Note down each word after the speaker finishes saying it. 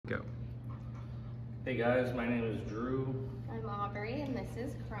Go. Hey guys, my name is Drew. I'm Aubrey, and this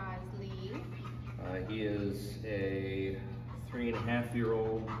is Crosley. He is a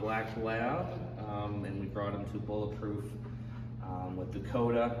 3.5-year-old black lab, and we brought him to Bulletproof with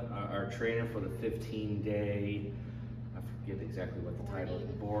Dakota, our trainer for the 15-day, I forget exactly what the title is,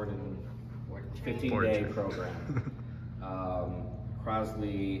 board and 15-day program.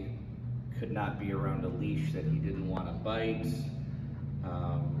 Crosley could not be around a leash that he didn't want to bite.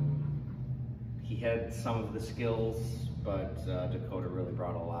 He had some of the skills, but Dakota really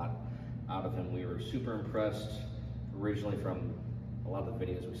brought a lot out of him. We were super impressed originally from a lot of the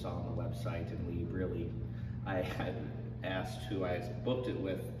videos we saw on the website, and I had asked who I booked it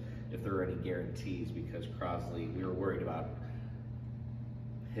with if there were any guarantees, because Crosley, we were worried about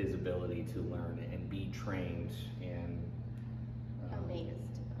his ability to learn and be trained, and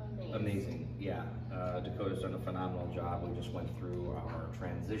amazing. Yeah, Dakota's done a phenomenal job. We just went through our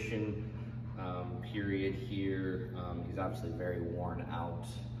transition period here. He's obviously very worn out,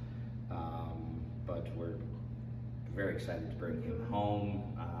 but we're very excited to bring him home,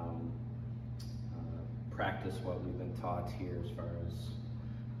 practice what we've been taught here as far as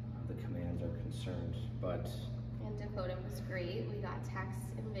the commands are concerned. And Dakota was great. We got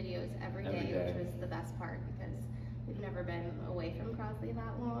texts and videos every day, which was the best part, because we've never been away from Crosley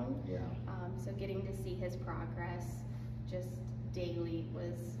that long. Yeah. So getting to see his progress just daily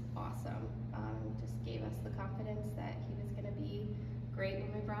was awesome. Just gave us the confidence that he was going to be great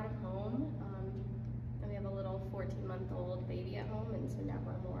when we brought him home. And we have a little 14-month-old baby at home, and so now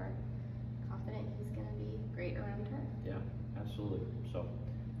we're more confident he's going to be great around her. Yeah, absolutely. So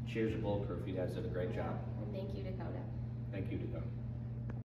cheers to Bulletproof. You guys did a great job. And thank you, Dakota. Thank you, Dakota.